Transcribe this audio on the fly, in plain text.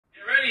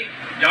ready.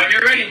 Y'all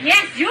get ready.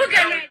 Yes, you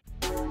get ready.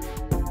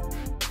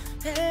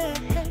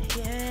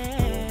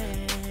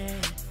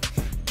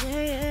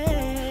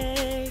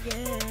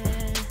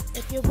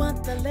 If you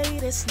want the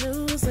latest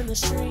news in the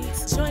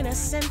streets, join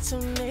us and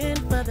tune in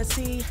for the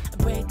tea.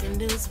 Breaking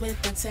news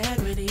with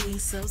integrity.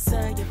 So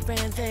tell your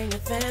friends and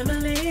your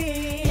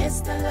family.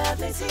 It's the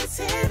Lovelyti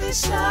TV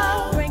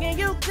show, bringing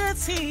you good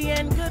tea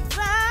and good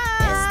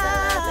vibes.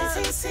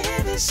 It's the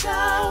Lovelyti TV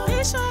show.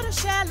 Be sure to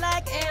share,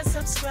 like, and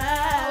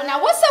subscribe.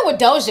 Now, what's up with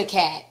Doja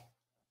Cat?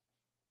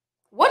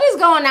 What is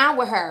going on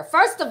with her?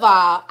 First of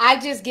all, I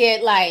just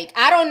get like,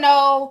 I don't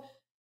know,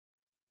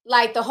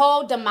 like the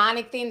whole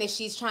demonic thing that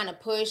she's trying to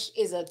push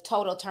is a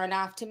total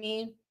turnoff to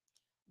me.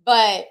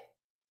 But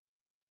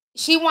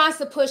she wants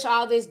to push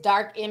all this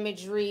dark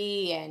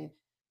imagery and,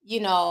 you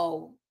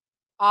know,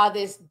 all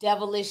this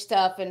devilish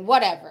stuff and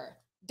whatever.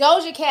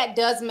 Doja Cat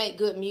does make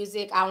good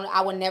music.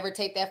 I will never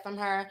take that from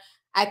her.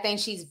 I think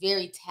she's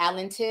very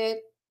talented,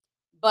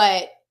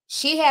 but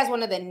she has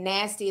one of the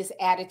nastiest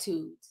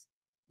attitudes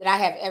that I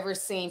have ever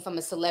seen from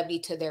a celebrity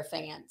to their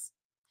fans.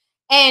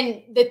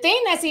 And the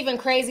thing that's even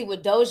crazy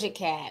with Doja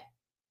Cat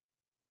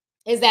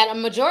is that a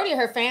majority of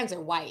her fans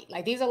are white.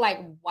 Like, these are like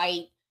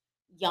white,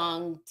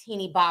 young,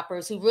 teeny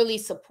boppers who really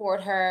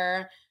support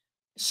her.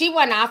 She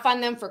went off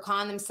on them for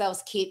calling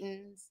themselves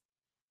kittens.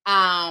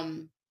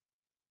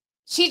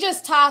 She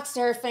just talks to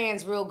her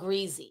fans real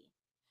greasy.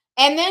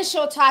 And then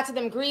she'll talk to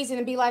them greasy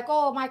and be like,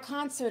 oh, my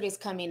concert is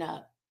coming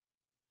up.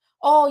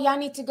 Oh, y'all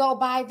need to go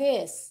buy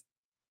this.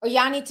 Or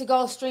y'all need to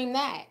go stream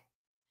that.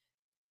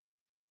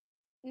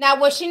 Now,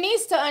 what she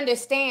needs to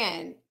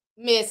understand,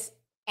 Miss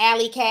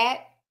Alley Cat,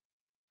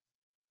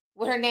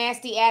 with her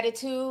nasty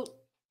attitude,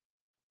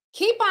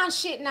 keep on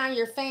shitting on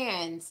your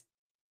fans,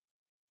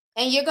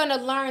 and you're going to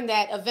learn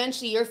that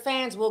eventually your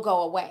fans will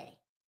go away.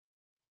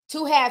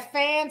 To have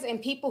fans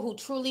and people who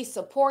truly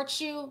support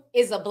you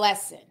is a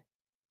blessing.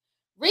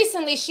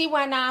 Recently, she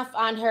went off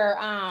on her,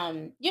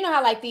 you know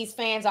how like these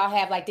fans all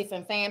have like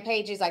different fan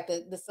pages, like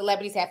the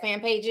celebrities have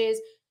fan pages.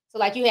 So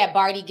like you have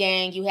Barty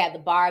Gang, you have the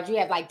Barbs, you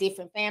have like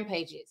different fan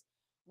pages.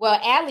 Well,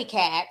 Alley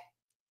Cat,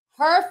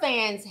 her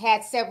fans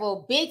had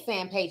several big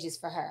fan pages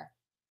for her.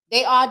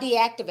 They all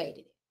deactivated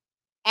it.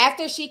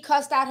 After she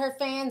cussed out her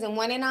fans and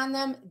went in on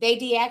them, they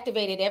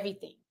deactivated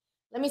everything.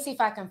 Let me see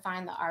if I can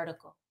find the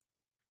article.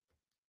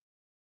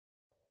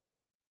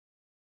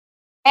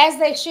 As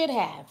they should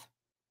have.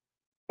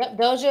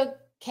 Doja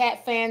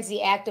Cat fans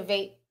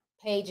deactivate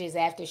pages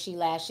after she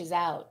lashes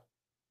out.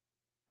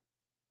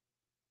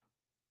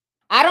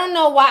 I don't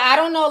know why. I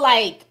don't know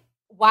like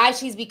why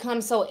she's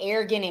become so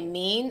arrogant and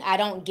mean. I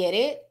don't get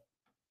it.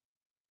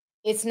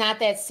 It's not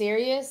that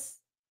serious.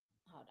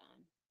 Hold on.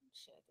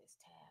 Share this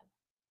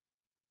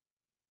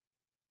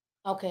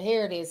tab. Okay,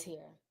 here it is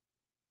here.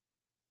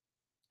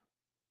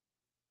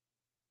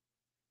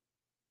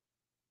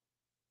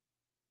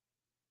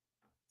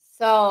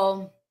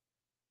 So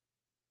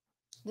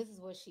this is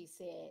what she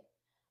said.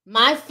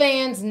 My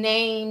fans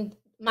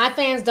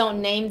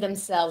don't name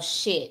themselves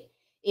shit.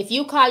 If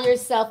you call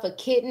yourself a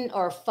kitten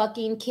or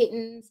fucking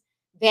kittens,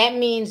 that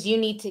means you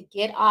need to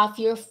get off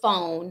your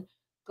phone,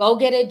 go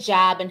get a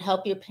job, and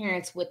help your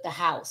parents with the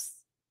house.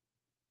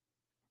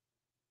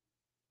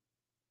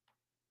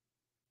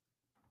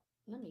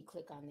 Let me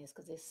click on this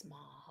because it's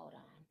small. Hold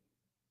on.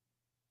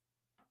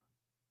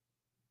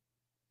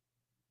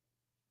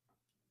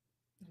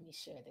 Let me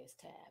share this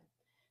tab.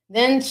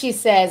 Then she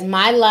says,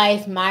 my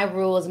life, my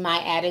rules,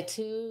 my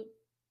attitude.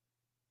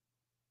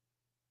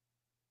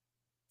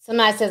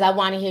 Somebody says, I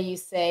want to hear you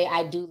say,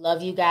 I do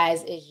love you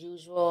guys as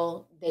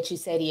usual, that you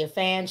say to your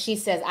fans. She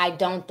says, I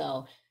don't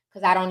though,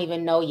 because I don't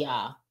even know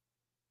y'all.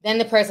 Then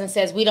the person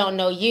says, we don't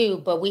know you,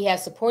 but we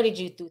have supported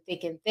you through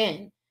thick and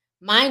thin.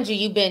 Mind you,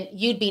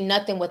 you'd be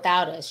nothing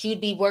without us.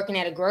 You'd be working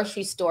at a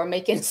grocery store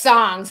making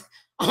songs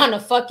on a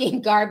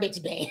fucking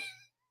garbage band.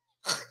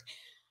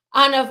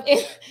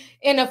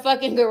 in a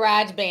fucking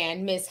garage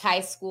band, Miss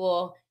High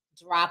School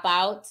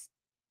Dropout.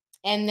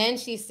 And then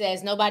she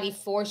says, nobody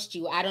forced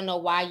you. I don't know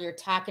why you're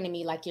talking to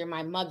me like you're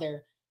my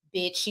mother,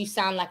 bitch. You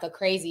sound like a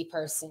crazy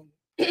person.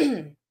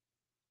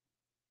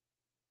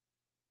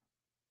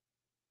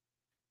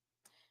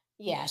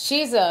 Yeah,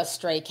 she's a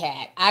stray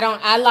cat.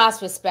 I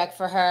lost respect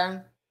for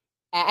her.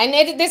 And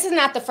this is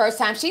not the first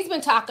time. She's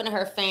been talking to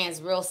her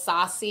fans real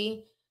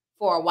saucy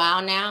for a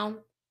while now.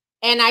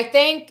 And I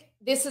think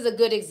this is a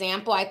good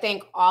example. I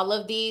think all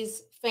of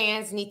these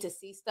fans need to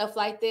see stuff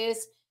like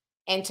this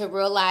and to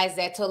realize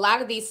that to a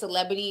lot of these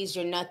celebrities,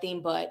 you're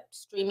nothing but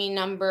streaming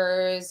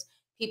numbers,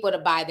 people to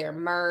buy their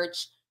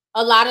merch.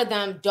 A lot of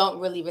them don't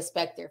really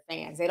respect their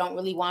fans. They don't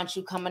really want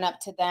you coming up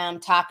to them,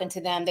 talking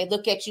to them. They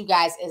look at you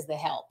guys as the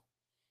help.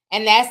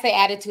 And that's the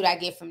attitude I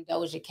get from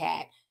Doja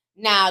Cat.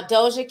 Now,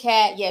 Doja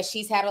Cat, yes,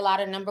 she's had a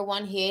lot of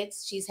 #1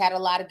 hits. She's had a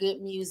lot of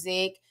good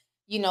music,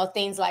 you know,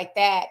 things like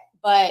that.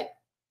 But,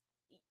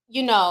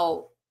 you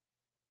know,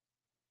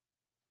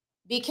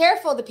 be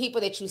careful of the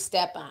people that you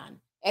step on,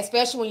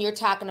 especially when you're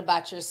talking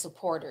about your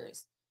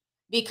supporters,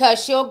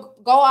 because she'll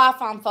go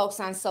off on folks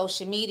on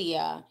social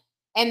media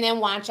and then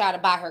want y'all to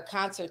buy her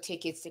concert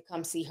tickets to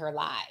come see her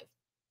live.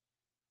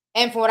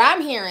 And from what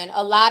I'm hearing,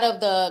 a lot of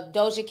the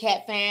Doja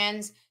Cat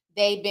fans,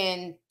 they've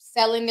been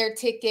selling their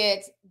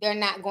tickets. They're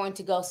not going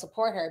to go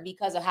support her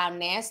because of how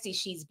nasty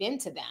she's been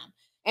to them.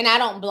 And I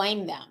don't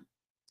blame them.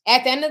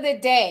 At the end of the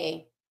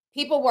day,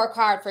 people work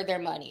hard for their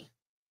money.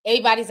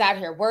 Everybody's out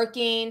here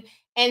working.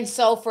 And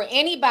so for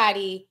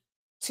anybody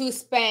to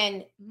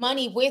spend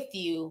money with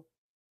you,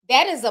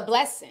 that is a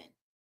blessing.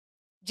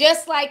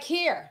 Just like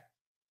here,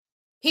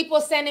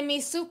 people sending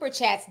me super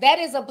chats, that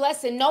is a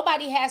blessing.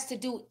 Nobody has to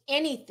do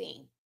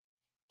anything.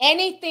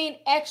 Anything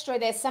extra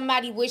that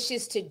somebody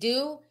wishes to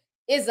do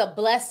is a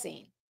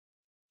blessing.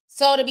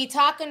 So to be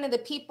talking to the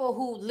people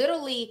who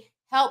literally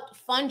helped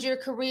fund your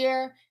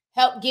career,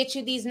 helped get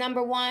you these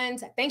number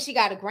ones, I think she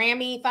got a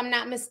Grammy, if I'm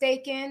not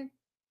mistaken,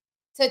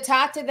 to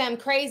talk to them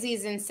crazy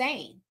is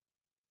insane.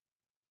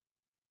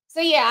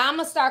 So yeah, I'm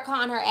going to start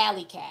calling her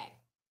Alley Cat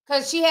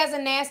because she has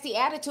a nasty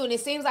attitude. And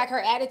it seems like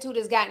her attitude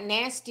has gotten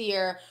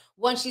nastier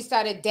once she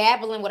started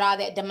dabbling with all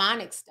that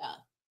demonic stuff.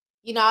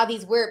 You know, all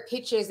these weird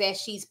pictures that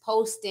she's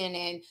posting,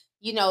 and,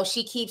 you know,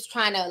 she keeps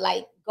trying to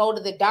like go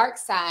to the dark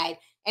side.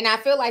 And I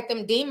feel like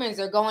them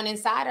demons are going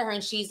inside of her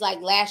and she's like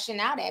lashing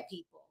out at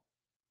people.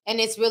 And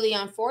it's really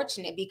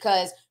unfortunate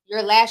because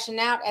you're lashing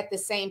out at the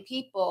same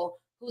people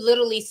who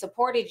literally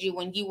supported you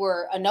when you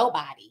were a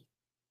nobody.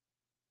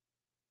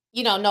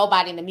 You know,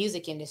 nobody in the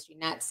music industry,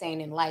 not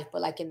saying in life,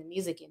 but like in the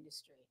music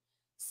industry.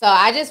 So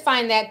I just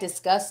find that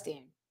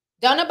disgusting.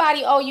 Don't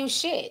nobody owe you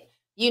shit.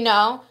 You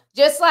know,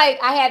 just like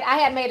I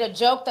had made a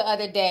joke the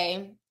other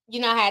day, you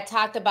know, I had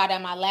talked about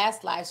on my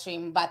last live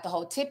stream about the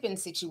whole tipping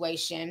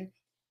situation,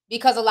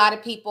 because a lot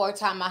of people are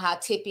talking about how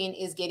tipping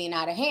is getting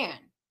out of hand.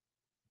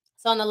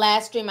 So on the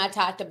last stream, I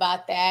talked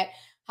about that,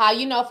 how,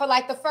 you know, for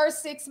like the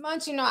first 6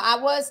 months, you know, I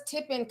was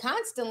tipping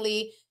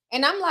constantly.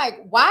 And I'm like,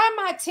 why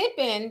am I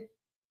tipping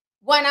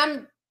when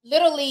I'm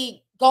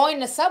literally going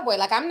to Subway?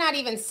 Like, I'm not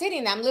even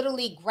sitting there. I'm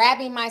literally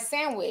grabbing my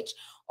sandwich,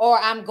 or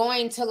I'm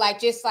going to like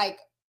just like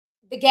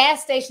the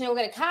gas station to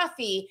get a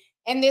coffee,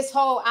 and this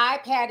whole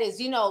iPad is,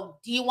 you know,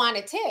 do you want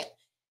a tip?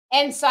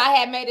 And so I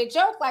had made a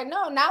joke like,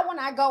 no, not when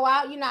I go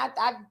out, you know,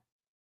 I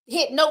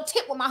hit no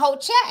tip with my whole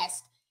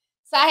chest.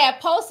 So I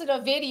had posted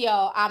a video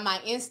on my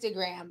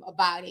Instagram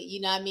about it, you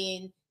know what I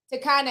mean, to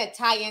kind of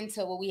tie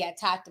into what we had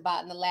talked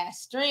about in the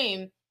last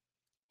stream.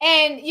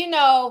 And, you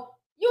know,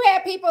 you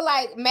had people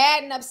like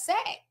mad and upset.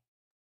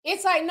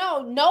 It's like,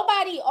 no,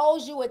 nobody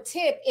owes you a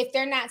tip if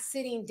they're not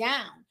sitting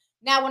down.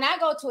 Now, when I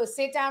go to a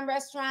sit-down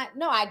restaurant,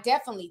 no, I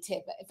definitely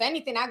tip. If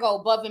anything, I go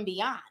above and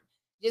beyond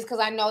just because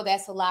I know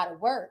that's a lot of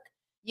work.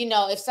 You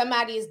know, if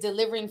somebody is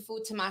delivering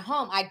food to my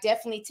home, I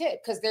definitely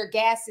tip because their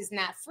gas is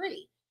not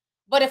free.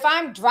 But if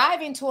I'm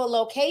driving to a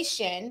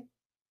location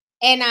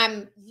and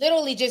I'm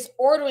literally just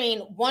ordering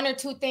one or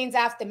two things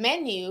off the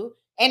menu,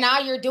 and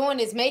all you're doing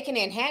is making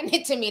it and handing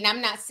it to me, and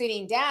I'm not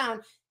sitting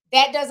down,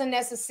 that doesn't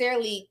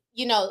necessarily,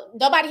 you know,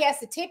 nobody has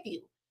to tip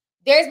you.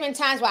 There's been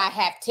times where I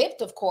have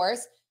tipped, of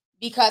course,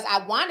 because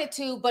I wanted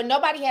to, but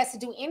nobody has to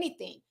do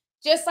anything.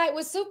 Just like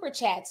with super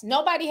chats,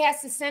 nobody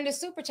has to send a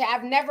super chat.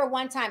 I've never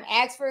one time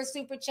asked for a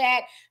super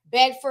chat,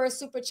 begged for a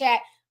super chat.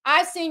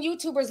 I've seen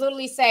YouTubers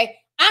literally say,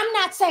 I'm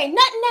not saying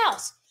nothing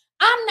else.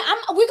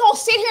 We're going to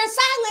sit here in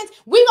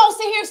silence. We're going to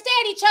sit here and stare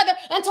at each other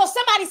until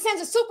somebody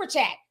sends a super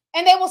chat.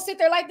 And they will sit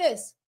there like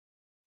this.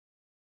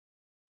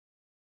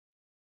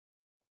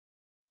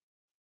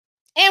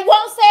 And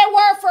won't say a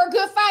word for a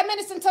good 5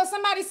 minutes until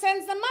somebody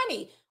sends them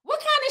money. What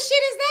kind of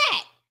shit is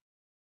that?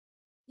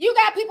 You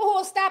got people who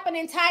will stop an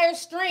entire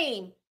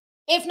stream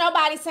if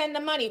nobody send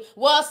them money.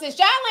 Well, since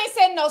y'all ain't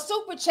sending no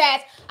super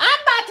chats, I'm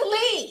about to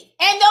leave.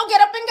 And they'll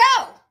get up and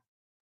go.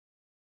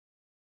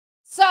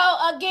 So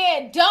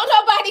again, don't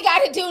nobody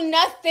got to do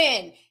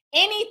nothing.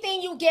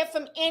 Anything you get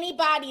from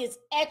anybody is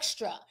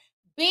extra.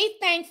 Be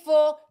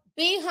thankful,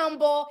 be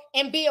humble,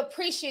 and be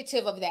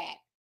appreciative of that.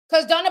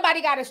 Because don't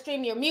nobody got to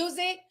stream your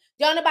music.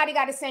 Don't nobody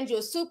got to send you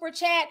a super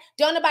chat.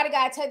 Don't nobody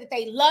got to tell you that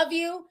they love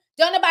you.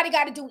 Don't nobody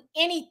got to do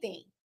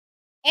anything.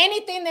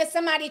 Anything that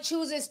somebody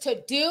chooses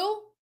to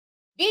do,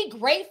 be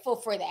grateful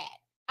for that.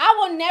 I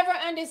will never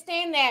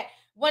understand that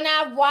when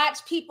I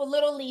watch people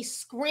literally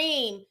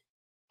scream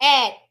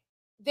at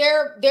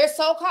their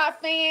so-called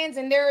fans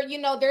and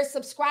their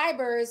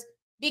subscribers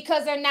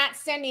because they're not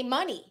sending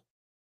money.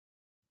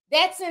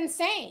 That's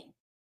insane.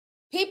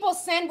 People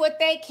send what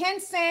they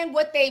can send,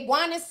 what they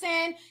want to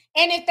send,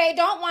 and if they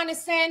don't want to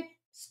send,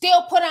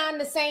 still put on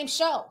the same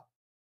show.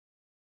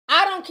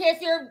 I don't care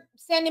if you're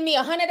sending me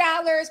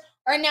 $100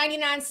 or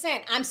 99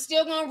 cents. I'm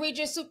still going to read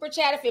your super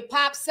chat. If it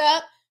pops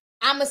up,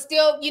 I'm going to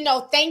still,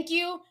 thank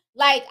you.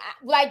 Like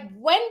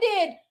when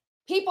did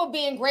people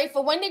being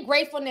grateful, when did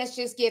gratefulness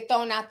just get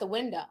thrown out the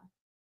window?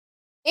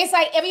 It's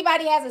like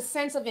everybody has a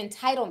sense of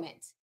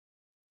entitlement.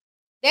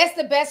 That's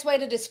the best way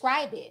to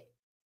describe it.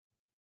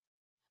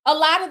 A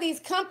lot of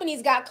these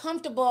companies got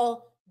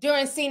comfortable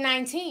during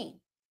C-19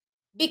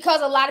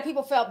 because a lot of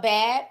people felt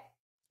bad.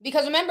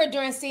 Because remember,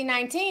 during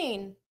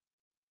C-19,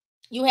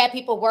 you had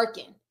people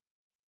working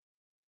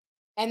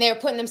and they were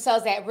putting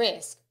themselves at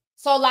risk.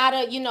 So a lot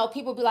of,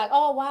 people be like,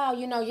 oh, wow,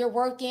 you're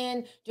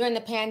working during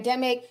the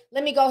pandemic.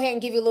 Let me go ahead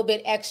and give you a little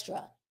bit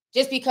extra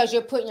just because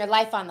you're putting your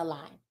life on the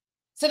line.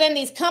 So then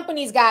these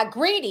companies got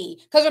greedy.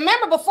 Because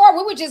remember before,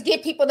 we would just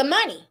give people the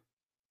money.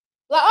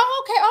 Like,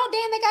 oh, okay. Oh,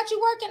 Dan, they got you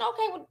working.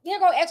 Okay, well, here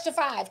go extra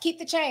 $5. Keep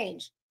the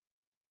change.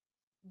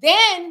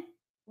 Then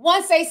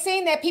once they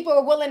seen that people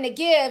were willing to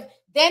give,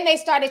 then they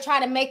started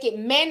trying to make it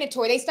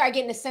mandatory. They started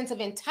getting a sense of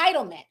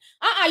entitlement.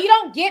 You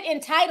don't get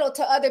entitled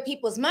to other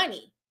people's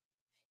money.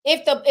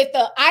 If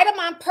the item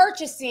I'm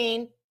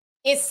purchasing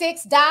is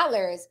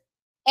 $6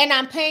 and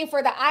I'm paying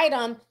for the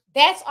item,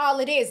 that's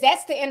all it is.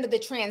 That's the end of the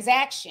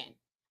transaction.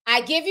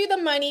 I give you the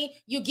money,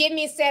 you give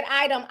me said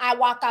item, I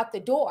walk out the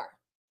door.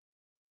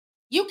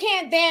 You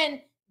can't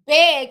then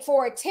beg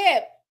for a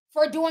tip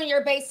for doing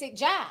your basic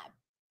job.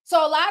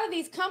 So a lot of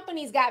these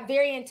companies got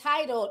very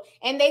entitled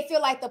and they feel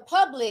like the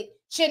public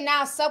should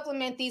now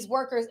supplement these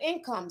workers'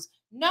 incomes.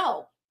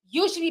 No,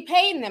 you should be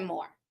paying them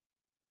more.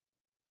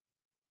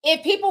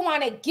 If people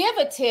want to give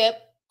a tip,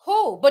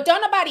 cool, but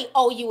don't nobody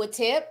owe you a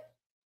tip.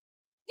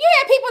 You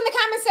had people in the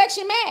comment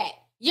section mad.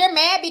 You're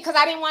mad because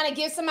I didn't want to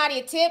give somebody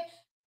a tip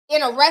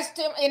in a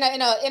restaurant,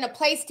 in a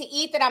place to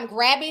eat that I'm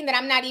grabbing, that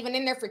I'm not even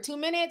in there for 2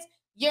 minutes.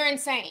 You're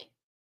insane.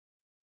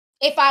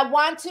 If I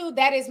want to,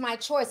 that is my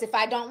choice. If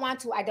I don't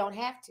want to, I don't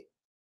have to.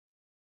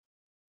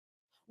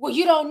 Well,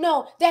 you don't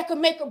know. That could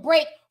make or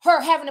break her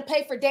having to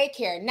pay for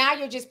daycare. Now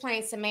you're just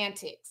playing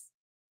semantics.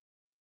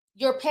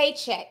 Your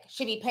paycheck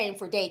should be paying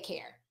for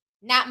daycare,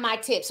 not my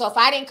tip. So if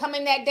I didn't come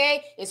in that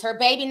day, is her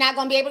baby not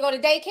going to be able to go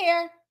to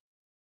daycare?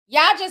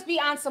 Y'all just be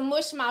on some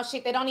mush mouth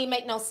shit that don't even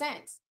make no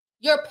sense.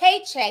 Your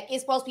paycheck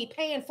is supposed to be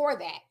paying for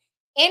that.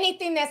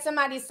 Anything that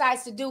somebody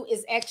decides to do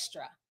is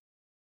extra.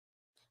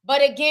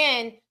 But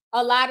again,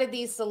 a lot of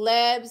these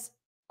celebs,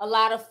 a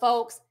lot of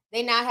folks,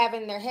 they now have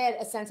in their head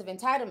a sense of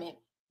entitlement.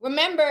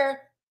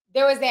 Remember,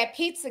 there was that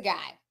pizza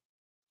guy.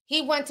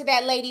 He went to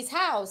that lady's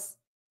house.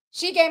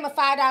 She gave him a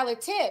 $5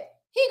 tip.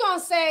 He gonna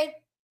say,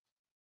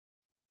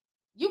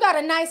 you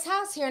got a nice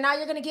house here. Now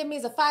you're gonna give me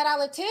a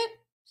 $5 tip?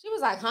 She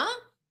was like, huh?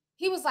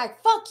 He was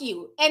like, fuck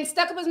you. And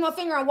stuck up his middle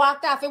finger and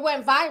walked off. It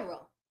went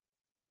viral.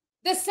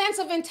 The sense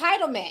of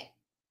entitlement.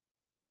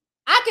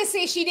 I can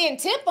see she didn't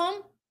tip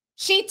him.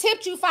 She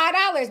tipped you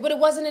 $5, but it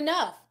wasn't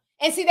enough.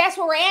 And see, that's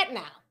where we're at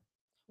now.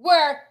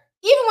 Where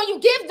even when you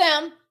give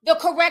them the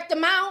correct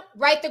amount,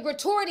 right? The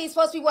gratuity is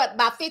supposed to be what,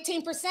 about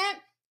 15%?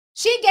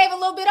 She gave a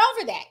little bit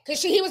over that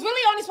because he was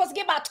really only supposed to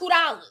get about $2.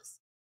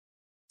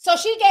 So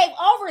she gave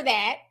over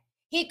that.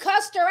 He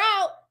cussed her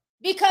out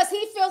because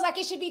he feels like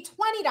it should be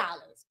 $20.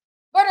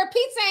 But her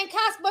pizza ain't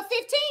cost but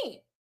 $15.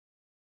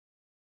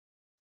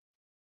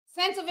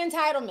 Sense of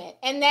entitlement.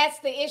 And that's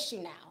the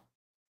issue now.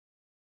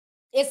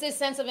 It's this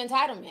sense of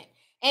entitlement.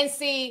 And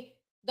see,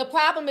 the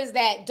problem is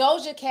that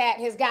Doja Cat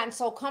has gotten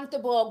so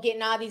comfortable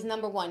getting all these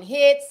 #1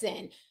 hits,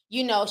 and,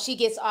 she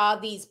gets all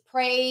these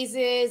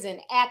praises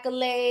and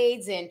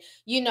accolades, and,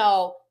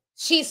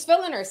 she's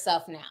feeling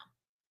herself now.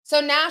 So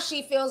now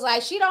she feels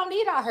like she don't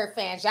need all her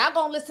fans. Y'all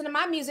gonna listen to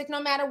my music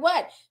no matter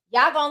what.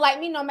 Y'all gonna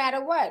like me no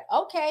matter what.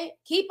 Okay,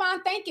 keep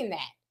on thinking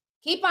that.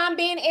 Keep on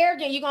being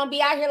arrogant. You're going to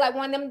be out here like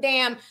one of them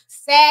damn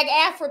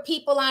SAG-AFTRA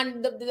people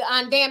on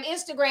damn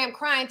Instagram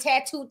crying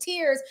tattooed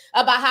tears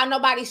about how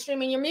nobody's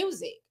streaming your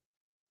music.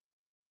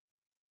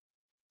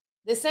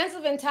 The sense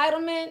of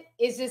entitlement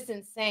is just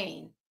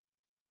insane.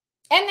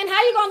 And then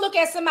how you going to look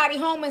at somebody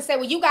home and say,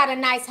 well, you got a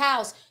nice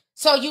house,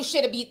 so you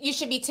should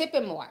be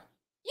tipping more.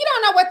 You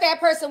don't know what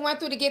that person went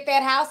through to get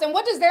that house. And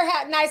what does their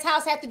nice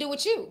house have to do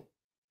with you?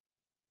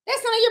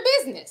 That's none of your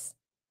business.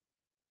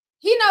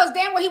 He knows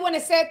damn well he wouldn't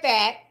have said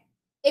that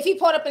if he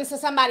pulled up into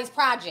somebody's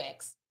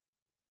projects.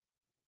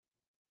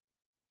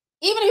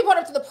 Even if he pulled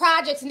up to the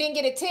projects and didn't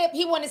get a tip,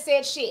 he wouldn't have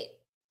said shit.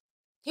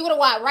 He would have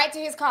walked right to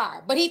his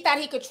car. But he thought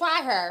he could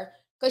try her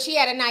because she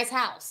had a nice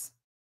house.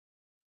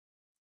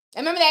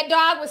 And remember that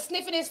dog was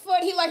sniffing his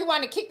foot? He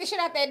wanted to kick the shit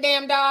out that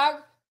damn dog.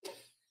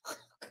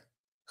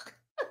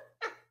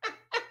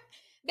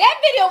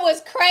 That video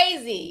was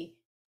crazy.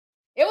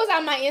 It was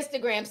on my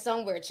Instagram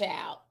somewhere,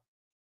 child.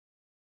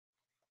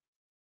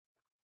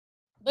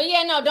 But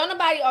yeah, no, don't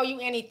nobody owe you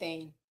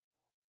anything.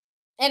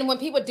 And when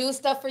people do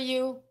stuff for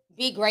you,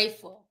 be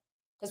grateful.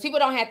 Because people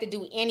don't have to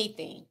do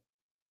anything.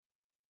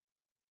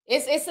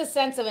 It's a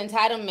sense of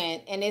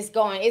entitlement, and it's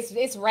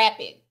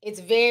rapid. It's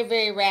very,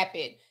 very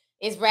rapid.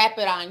 It's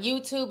rapid on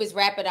YouTube. It's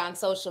rapid on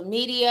social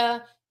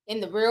media. In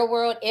the real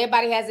world,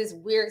 everybody has this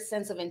weird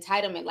sense of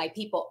entitlement, like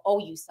people owe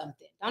you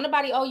something. Don't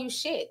nobody owe you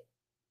shit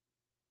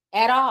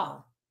at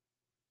all.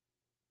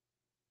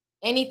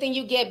 Anything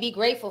you get, be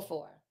grateful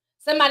for.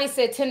 Somebody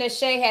said Tina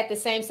Shea had the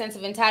same sense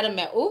of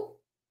entitlement. Ooh.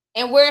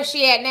 And where is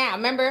she at now?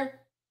 Remember?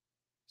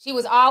 She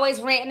was always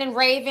ranting and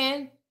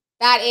raving.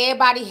 Thought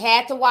everybody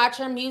had to watch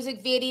her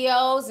music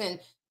videos and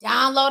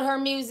download her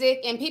music.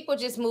 And people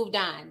just moved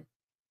on.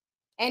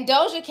 And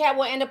Doja Cat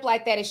will end up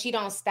like that if she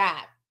don't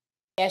stop.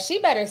 Yeah, she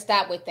better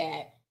stop with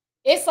that.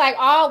 It's like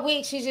all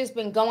week she's just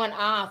been going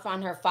off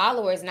on her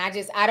followers. And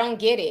I don't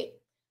get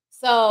it.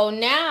 So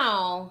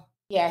now,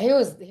 yeah,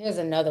 here's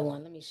another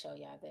one. Let me show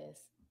y'all this.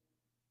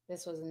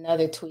 This was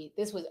another tweet.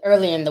 This was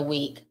earlier in the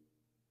week.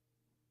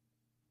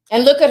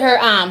 And look at her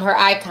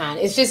icon.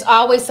 It's just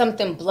always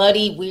something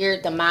bloody,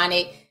 weird,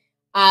 demonic.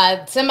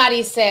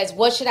 Somebody says,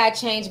 what should I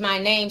change my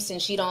name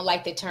since you don't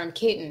like the term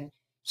kitten?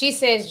 She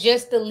says,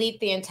 just delete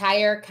the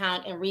entire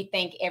account and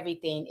rethink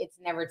everything. It's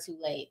never too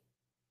late.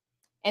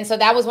 And so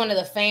that was one of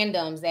the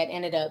fandoms that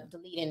ended up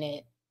deleting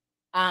it.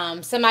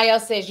 Somebody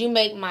else says, you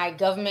make my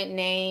government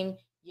name,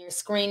 your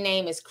screen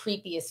name is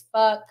creepy as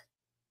fuck.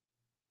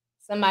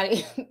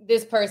 Somebody,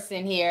 this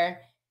person here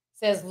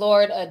says,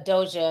 Lord, a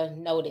Doja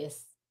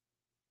notice.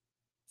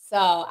 So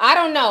I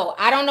don't know.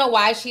 I don't know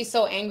why she's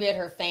so angry at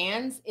her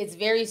fans. It's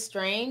very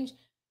strange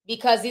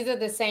because these are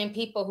the same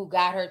people who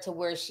got her to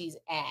where she's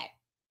at.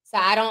 So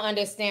I don't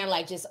understand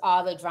like just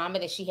all the drama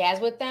that she has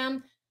with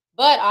them.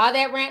 But all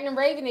that ranting and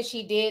raving that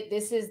she did,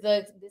 this is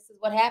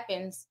what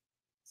happens.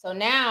 So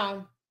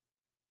now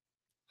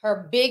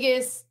her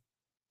biggest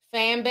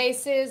fan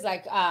bases,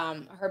 like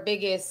her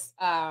biggest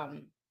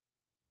hold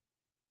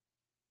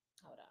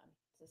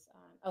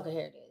on. Okay,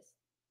 here it is.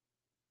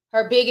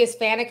 Her biggest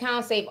fan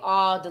accounts, they've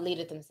all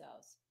deleted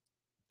themselves.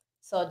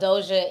 So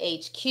Doja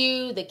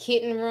HQ, The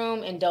Kitten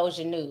Room, and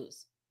Doja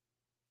News.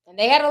 And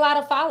they had a lot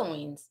of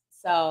followings.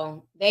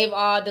 So they've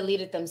all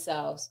deleted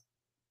themselves.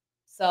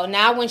 So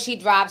now when she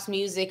drops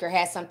music or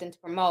has something to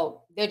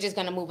promote, they're just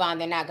going to move on.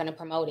 They're not going to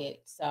promote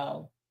it.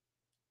 So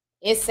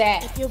it's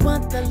sad. If you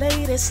want the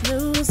latest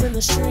news in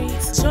the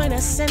streets, join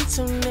us and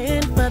tune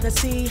in for the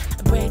tea.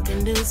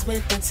 Breaking news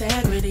with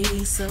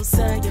integrity. So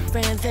tell your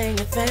friends and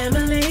your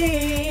family.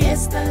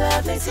 It's the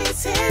Lovelyti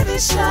TV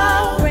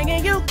show,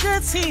 bringing you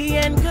good tea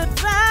and good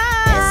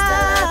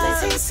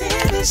vibes. It's the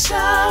Lovelyti TV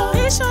show.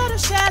 Be sure to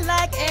share,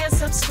 like, and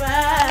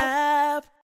subscribe.